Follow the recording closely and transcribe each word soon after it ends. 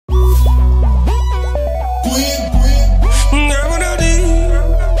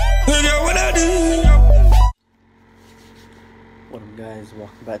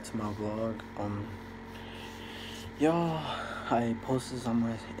back to my vlog. Y'all, I posted this on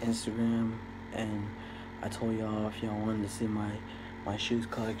my Instagram, and I told y'all if y'all wanted to see my shoes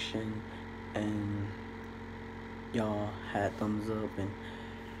collection, and y'all had thumbs up and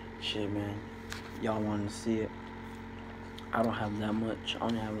shit, man. Y'all wanted to see it. I don't have that much. I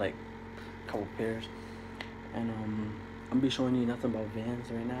only have like a couple pairs, and I'm gonna be showing you nothing about Vans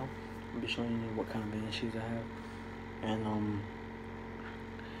right now. I'm gonna be showing you what kind of Vans shoes I have, and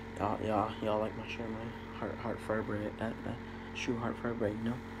y'all like my shirt, man. Heart fire bread, that shoe heart fire bread, you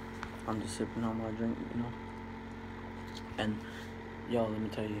know. I'm just sipping on my drink, you know. And y'all, let me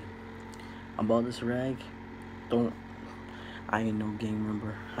tell you about this rag. I ain't no gang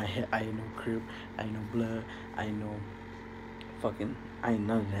member. I ain't no Crip. I ain't no blood. I ain't no fucking. I ain't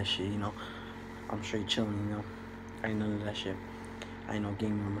none of that shit, you know. I'm straight chilling, you know. I ain't none of that shit. I ain't no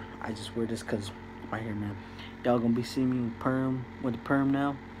gang member. I just wear this cause right here, man. Y'all gonna be seeing me with the perm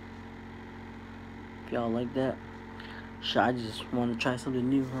now. If y'all like that, shit, I just want to try something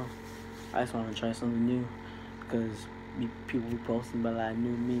new, huh? I just want to try something new because people be posting about like new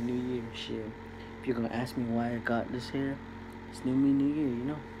me, new year shit. If you're gonna ask me why I got this hair, it's new me, new year, you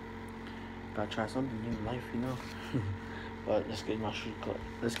know. Gotta try something new in life, you know. But let's get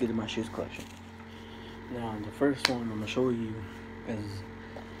to my shoes collection. Now, the first one I'm gonna show you is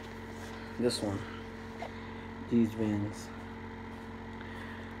this one. These Vans.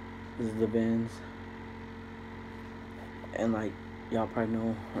 This is the Vans. And like y'all probably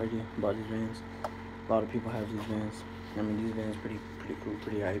know already about these Vans. A lot of people have these Vans. I mean, these Vans pretty cool,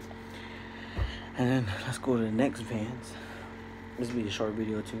 pretty hype. And then let's go to the next Vans. This will be a short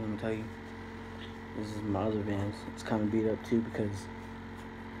video too, let me tell you. This is my other Vans. It's kind of beat up too because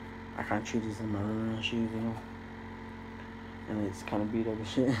I can't treat these as my running shoes, you know. And it's kind of beat up and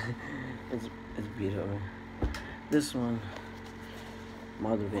shit. it's beat up. This one,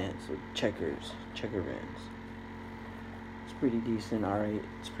 my other Vans, so checker Vans. It's pretty decent, alright.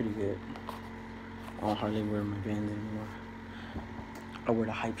 It's pretty good. I don't hardly wear my Vans anymore. I wear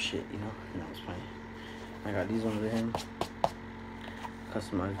the hype shit, you know. No, it's fine. I got these over here.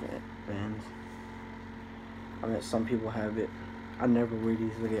 Customized Vans. I mean, some people have it. I never wear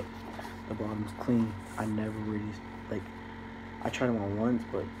these. Look at the bottom's clean. I never wear these. Like, I tried them on once,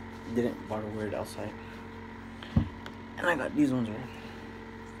 but didn't bother wear it outside. And I got these ones right.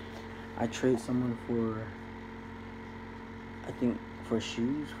 I trade someone for, I think, for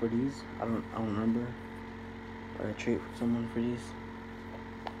shoes for these. I don't remember. But I trade for someone for these.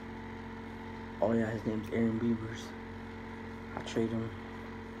 Oh yeah, his name's Aaron Beavers. I trade him,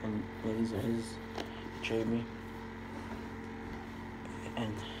 and yeah, these are his. He trade me.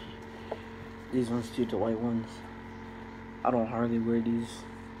 And these ones too, the white ones. I don't hardly wear these,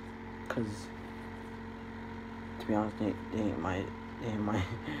 cause to be honest, they ain't my.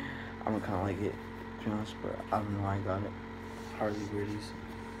 I don't kind of like it, to be honest, but I don't know why I got it. Hardly wear these.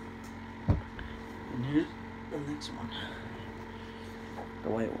 And here's the next one. The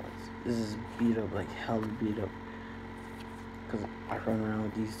white ones. This is beat up, like hella beat up. Cause I run around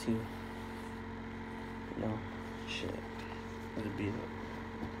with these two. You know, shit. It's beat up.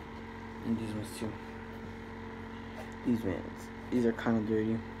 And these ones too. These Vans. These are kind of dirty.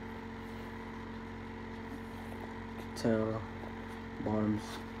 You can tell bottom's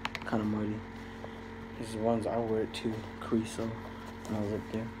kind of muddy. These are ones I wear too. Carrizo. When I was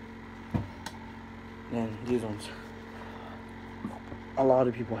up there. And these ones. A lot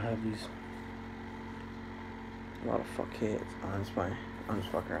of people have these. A lot of fuckheads. It's fine. I'm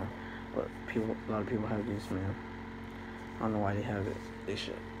just fucking around. But a lot of people have these, man. I don't know why they have it. They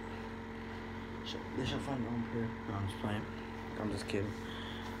should find their own pair. No, I'm just playing. I'm just kidding.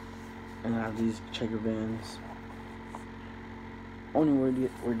 And I have these checker Vans. Only wear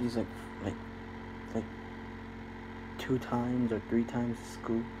these like 2 times or 3 times to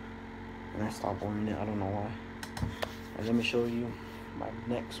school. And I stopped wearing it. I don't know why. And let me show you my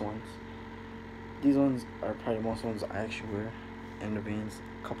next ones. These ones are probably most ones I actually wear. And the Vans,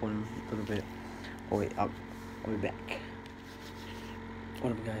 a couple of them, a little bit. Oh wait, I'll be back.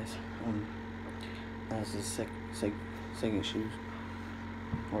 What up, guys? That's the second shoes.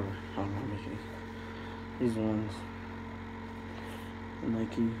 Or I don't know how many shoes. These ones,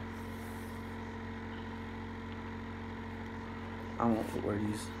 Nike. I don't wear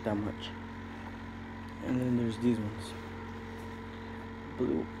these that much. And then there's these ones.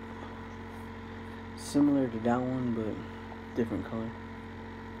 Blue. Similar to that one, but different color.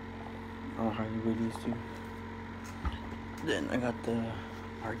 I don't hardly wear these two. Then I got the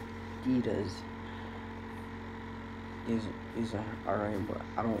Adidas. These are alright, but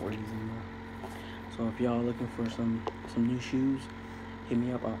I don't wear these anymore. So if y'all looking for some new shoes, hit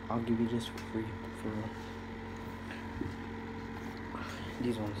me up. I'll give you this for free. For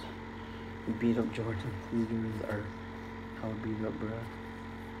these ones. Beat up Jordan Cougars, or how beat up, bruh.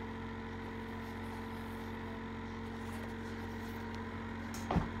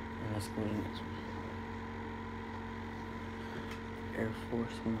 And let's go to the next one. Air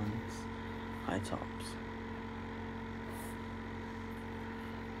Force Ones, high tops.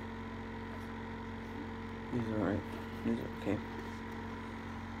 These are right. These are okay.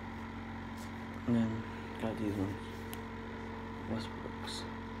 And then got these ones. Westbrooks.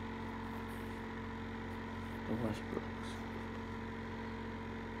 The Westbrooks.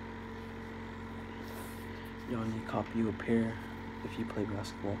 Y'all need to copy you a pair if you play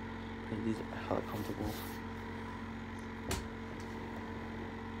basketball, because these are hella comfortable.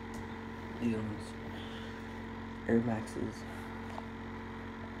 These ones, Air Maxes.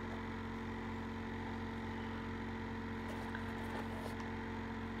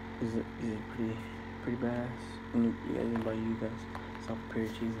 These are pretty badass. And you guys can buy you guys some pair of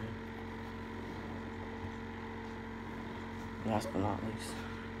cheese, man. Last but not least,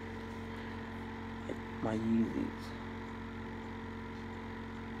 my Yeezys.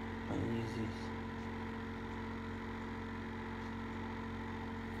 My Yeezys.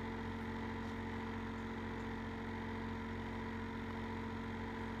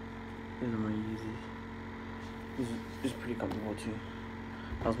 These are my Yeezys. These are pretty comfortable too.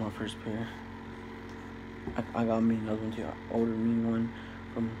 That was my first pair. I got me another one too. I ordered me one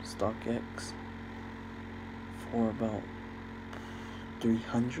from StockX for about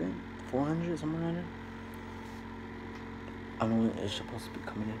 300, 400, something like that. I don't know when it's supposed to be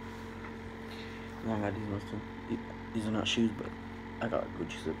coming in. And I got these ones too. These are not shoes, but I got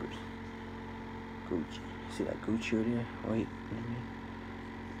Gucci slippers. Gucci. See that Gucci right there? Wait, let me.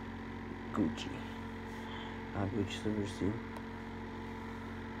 Gucci. I got Gucci slippers too.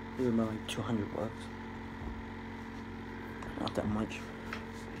 These are about like $200. Not that much.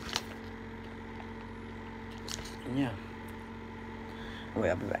 And yeah. Wait,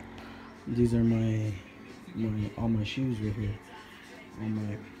 I'll be back. These are all my shoes right here. All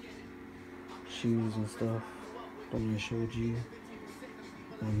my shoes and stuff that I showed you.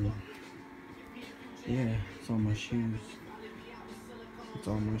 Yeah, it's all my shoes. It's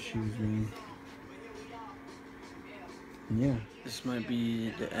all my shoes, man. And yeah, this might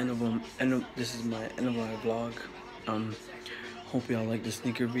be the end of this is my end of my vlog. Hope y'all liked the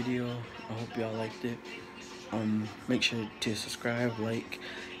sneaker video. I hope y'all liked it. Make sure to subscribe, like,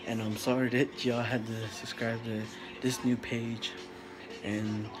 and I'm sorry that y'all had to subscribe to this new page.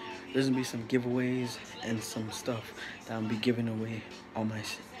 And there's gonna be some giveaways and some stuff that I'll be giving away on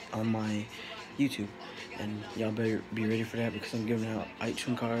my YouTube, and y'all better be ready for that, because I'm giving out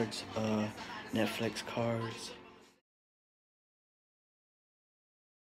iTunes cards, Netflix cards,